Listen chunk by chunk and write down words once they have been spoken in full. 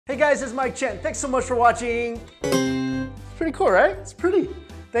Hey guys, it's Chen. Thanks so much for watching. It's pretty cool, right? It's pretty.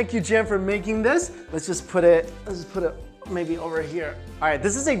 Thank you, Chen, for making this. Let's just put it maybe over here. All right,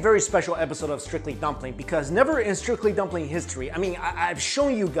 this is a very special episode of Strictly Dumpling because never in Strictly Dumpling history, I mean, I've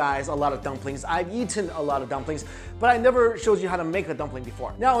shown you guys a lot of dumplings, I've eaten a lot of dumplings, but I never showed you how to make a dumpling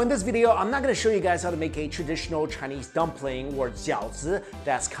before. Now, in this video, I'm not gonna show you guys how to make a traditional Chinese dumpling or jiaozi,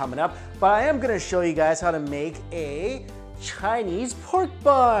 that's coming up, but I am gonna show you guys how to make a Chinese pork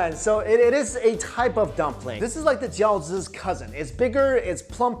bun. So it is a type of dumpling. This is like the jiaozi's cousin. It's bigger, it's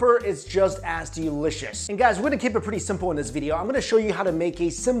plumper, it's just as delicious. And guys, we're gonna keep it pretty simple in this video. I'm gonna show you how to make a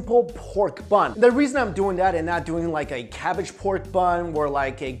simple pork bun. The reason I'm doing that and not doing like a cabbage pork bun or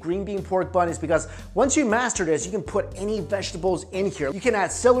like a green bean pork bun is because once you master this, you can put any vegetables in here. You can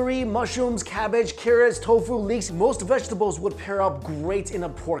add celery, mushrooms, cabbage, carrots, tofu, leeks. Most vegetables would pair up great in a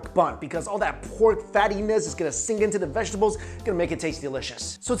pork bun because all that pork fattiness is gonna sink into the vegetables, gonna make it taste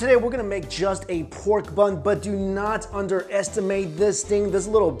delicious. So today we're gonna make just a pork bun, but do not underestimate this thing. This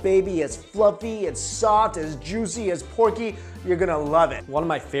little baby is fluffy, it's soft, it's juicy, it's porky. You're gonna love it. One of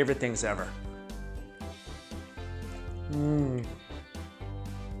my favorite things ever.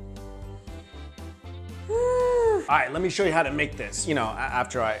 All right, let me show you how to make this, you know,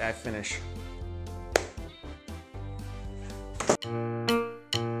 after I finish.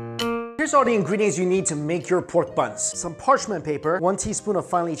 Here's all the ingredients you need to make your pork buns. Some parchment paper, 1 teaspoon of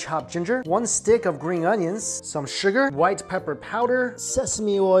finely chopped ginger, 1 stick of green onions, some sugar, white pepper powder,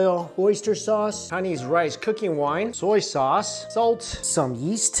 sesame oil, oyster sauce, Chinese rice cooking wine, soy sauce, salt, some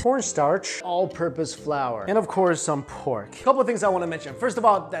yeast, cornstarch, all-purpose flour, and of course some pork. A couple of things I want to mention. First of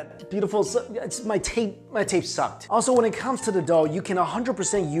all, that beautiful, my tape sucked. Also, when it comes to the dough, you can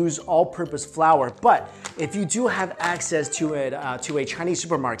 100% use all-purpose flour, but if you do have access to it to a Chinese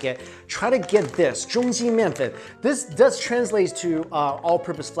supermarket, try to get this, 中筋面粉. This does translate to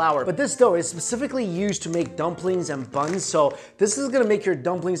all-purpose flour, but this dough is specifically used to make dumplings and buns, so this is gonna make your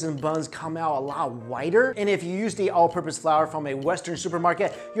dumplings and buns come out a lot whiter. And if you use the all-purpose flour from a Western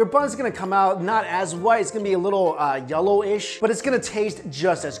supermarket, your bun's gonna come out not as white, it's gonna be a little yellowish, but it's gonna taste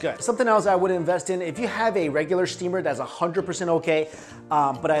just as good. Something else I would invest in, if you have a regular steamer, that's 100% okay,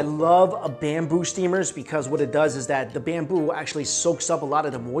 but I love bamboo steamers because what it does is that the bamboo actually soaks up a lot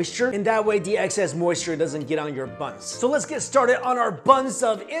of the moisture, and that way the excess moisture doesn't get on your buns. So let's get started on our buns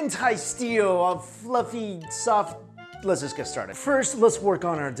of anti-steel, of fluffy, soft. Let's just get started. First, let's work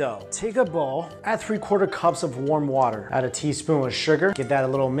on our dough. Take a bowl, add 3/4 cups of warm water, add a teaspoon of sugar, give that a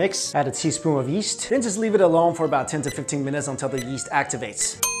little mix, add a teaspoon of yeast, then just leave it alone for about 10 to 15 minutes until the yeast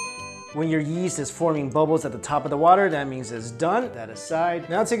activates. When your yeast is forming bubbles at the top of the water, that means it's done. Put that aside.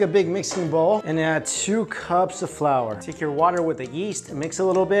 Now take a big mixing bowl and add 2 cups of flour. Take your water with the yeast, mix a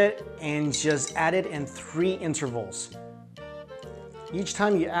little bit, and just add it in 3 intervals. Each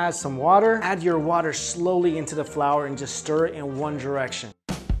time you add some water, add your water slowly into the flour and just stir it in one direction.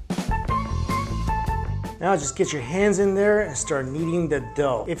 Now just get your hands in there and start kneading the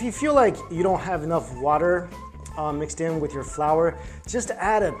dough. If you feel like you don't have enough water mixed in with your flour, just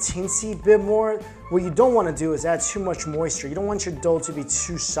add a teensy bit more. What you don't want to do is add too much moisture. You don't want your dough to be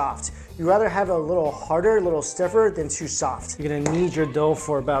too soft. You'd rather have it a little harder, a little stiffer than too soft. You're gonna knead your dough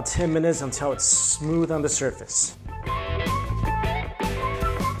for about 10 minutes until it's smooth on the surface.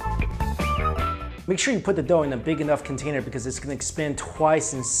 Make sure you put the dough in a big enough container because it's gonna expand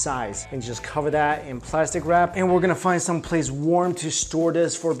twice in size. And just cover that in plastic wrap. And we're gonna find some place warm to store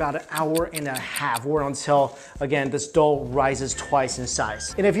this for about 1.5 hours or until, again, this dough rises twice in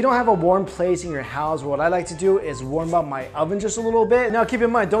size. And if you don't have a warm place in your house, what I like to do is warm up my oven just a little bit. Now keep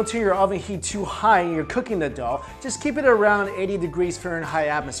in mind, don't turn your oven heat too high when you're cooking the dough. Just keep it around 80 degrees Fahrenheit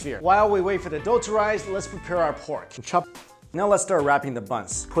atmosphere. While we wait for the dough to rise, let's prepare our pork. Now let's start wrapping the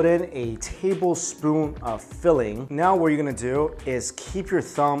buns. Put in a tablespoon of filling. Now what you're gonna do is keep your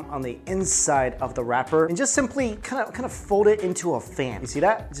thumb on the inside of the wrapper and just simply kind of fold it into a fan. You see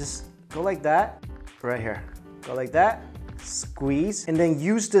that? Just go like that, right here. Go like that, squeeze, and then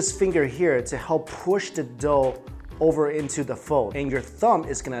use this finger here to help push the dough over into the fold. And your thumb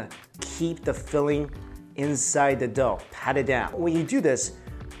is gonna keep the filling inside the dough. Pat it down. When you do this,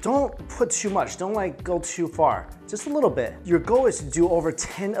 don't put too much, don't like go too far, just a little bit. Your goal is to do over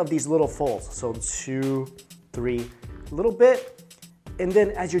 10 of these little folds. So 2, 3, a little bit. And then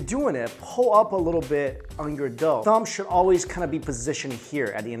as you're doing it, pull up a little bit on your dough. Thumb should always kind of be positioned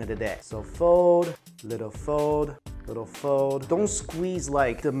here at the end of the day. So fold, little fold, little fold. Don't squeeze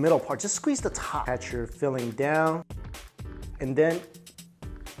like the middle part, just squeeze the top. Pat your filling down, and then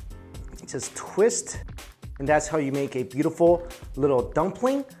just twist. And that's how you make a beautiful little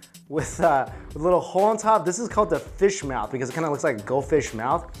dumpling with a little hole on top. This is called the fish mouth because it kind of looks like a goldfish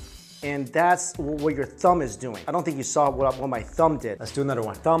mouth. And that's what your thumb is doing. I don't think you saw what my thumb did. Let's do another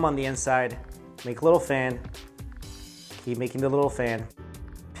one. Thumb on the inside, make a little fan. Keep making the little fan.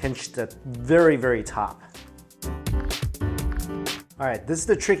 Pinch the very, very top. All right, this is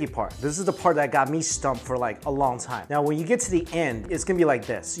the tricky part. This is the part that got me stumped for like a long time. Now, when you get to the end, it's gonna be like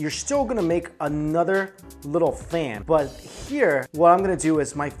this. You're still gonna make another little fan, but here, what I'm gonna do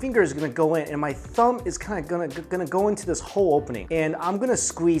is my finger is gonna go in and my thumb is kind of gonna go into this whole opening. And I'm gonna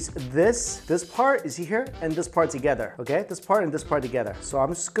squeeze this part, is here, and this part together, okay? This part and this part together. So I'm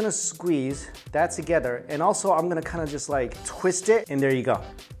just gonna squeeze that together. And also I'm gonna kind of just like twist it, and there you go.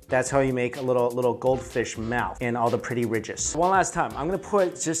 That's how you make a little goldfish mouth and all the pretty ridges. One last time, I'm gonna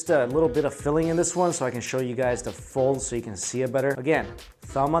put just a little bit of filling in this one so I can show you guys the fold so you can see it better. Again,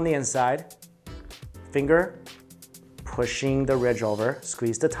 thumb on the inside, finger pushing the ridge over,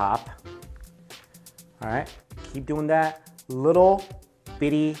 squeeze the top. All right, keep doing that. Little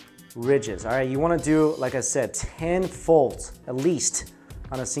bitty ridges. All right, you wanna do, like I said, 10 folds at least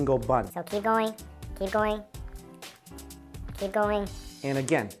on a single bun. So keep going, keep going, keep going. And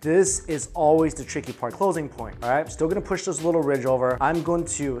again, this is always the tricky part, closing point, all right? Still gonna push this little ridge over. I'm going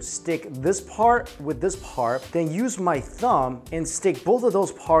to stick this part with this part, then use my thumb and stick both of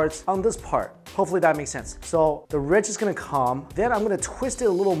those parts on this part. Hopefully that makes sense. So the ridge is gonna come, then I'm gonna twist it a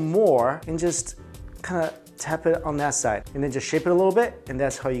little more and just kind of tap it on that side and then just shape it a little bit, and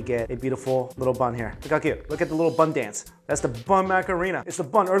that's how you get a beautiful little bun here. Look how cute. Look at the little bun dance. That's the bun macarena. It's the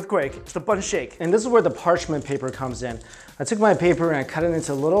bun earthquake. It's the bun shake. And this is where the parchment paper comes in. I took my paper and I cut it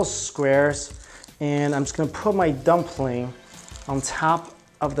into little squares, and I'm just gonna put my dumpling on top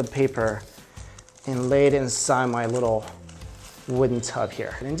of the paper and lay it inside my little wooden tub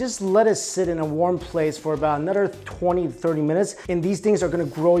here. And just let it sit in a warm place for about another 20 to 30 minutes, and these things are gonna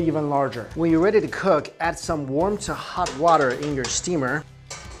grow even larger. When you're ready to cook, add some warm to hot water in your steamer.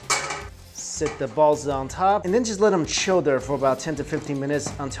 Sit the balls on top, and then just let them chill there for about 10 to 15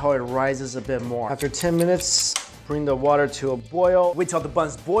 minutes until it rises a bit more. After 10 minutes, bring the water to a boil. Wait till the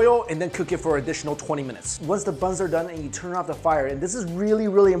buns boil and then cook it for an additional 20 minutes. Once the buns are done and you turn off the fire, and this is really,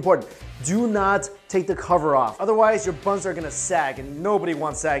 really important, do not take the cover off. Otherwise, your buns are gonna sag, and nobody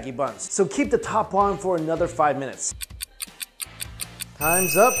wants saggy buns. So keep the top on for another 5 minutes.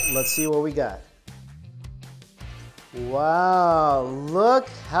 Time's up. Let's see what we got. Wow, look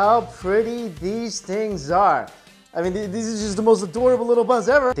how pretty these things are. I mean, these are just the most adorable little buns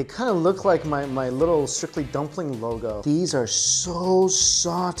ever. They kind of look like my little Strictly Dumpling logo. These are so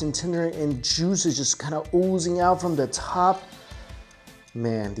soft and tender, and juice is just kind of oozing out from the top.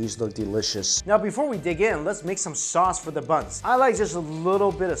 Man, these look delicious. Now, before we dig in, let's make some sauce for the buns. I like just a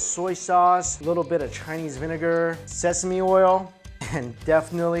little bit of soy sauce, a little bit of Chinese vinegar, sesame oil, and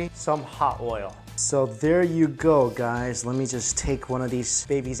definitely some hot oil. So there you go, guys. Let me just take one of these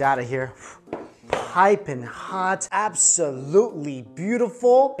babies out of here. Piping hot, absolutely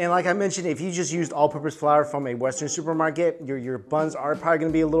beautiful. And like I mentioned, if you just used all-purpose flour from a Western supermarket, your buns are probably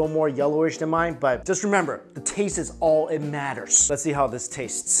gonna be a little more yellowish than mine, but just remember, the taste is all it matters. Let's see how this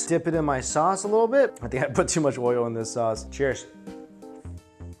tastes. Dip it in my sauce a little bit. I think I put too much oil in this sauce. Cheers.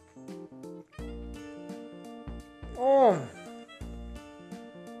 Oh.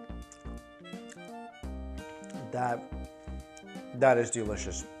 That is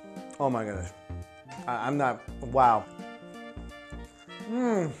delicious. Oh my goodness. I'm not, wow.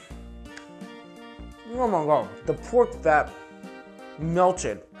 Oh my God. The pork fat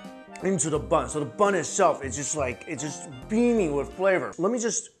melted into the bun. So the bun itself is just like, it's just beaming with flavor. Let me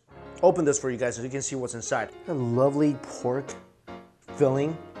just open this for you guys so you can see what's inside. A lovely pork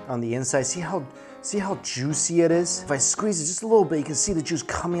filling on the inside. See how juicy it is? If I squeeze it just a little bit, you can see the juice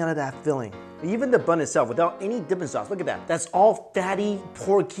coming out of that filling. Even the bun itself, without any dipping sauce, look at that. That's all fatty,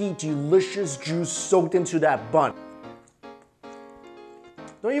 porky, delicious juice soaked into that bun.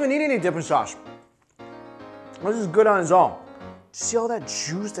 Don't even need any dipping sauce. This is good on its own. See all that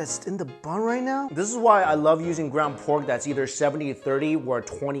juice that's in the bun right now? This is why I love using ground pork that's either 70-30 or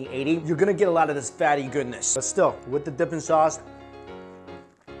 20-80. You're gonna get a lot of this fatty goodness. But still, with the dipping sauce,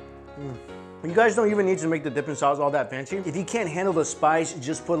 you guys don't even need to make the dipping sauce all that fancy. If you can't handle the spice,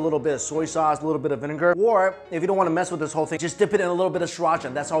 just put a little bit of soy sauce, a little bit of vinegar, or if you don't want to mess with this whole thing, just dip it in a little bit of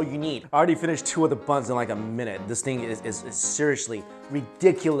sriracha. That's all you need. I already finished 2 of the buns in like a minute. This thing is seriously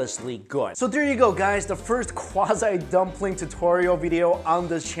ridiculously good. So there you go, guys, the first quasi dumpling tutorial video on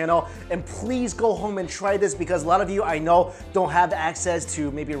this channel. And please go home and try this, because a lot of you I know don't have access to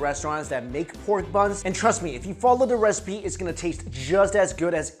maybe restaurants that make pork buns. And trust me, if you follow the recipe, it's gonna taste just as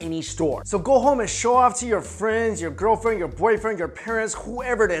good as any store. So go go home and show off to your friends, your girlfriend, your boyfriend, your parents,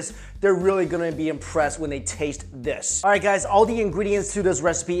 whoever it is. They're really gonna be impressed when they taste this. All right guys, all the ingredients to this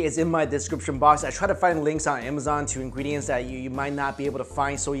recipe is in my description box. I try to find links on Amazon to ingredients that you might not be able to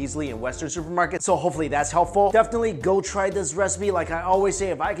find so easily in Western supermarkets, so hopefully that's helpful. Definitely go try this recipe. Like I always say,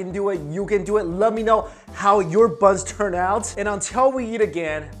 if I can do it, you can do it. Let me know how your buns turn out. And until we eat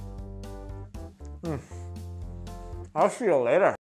again, I'll see you later.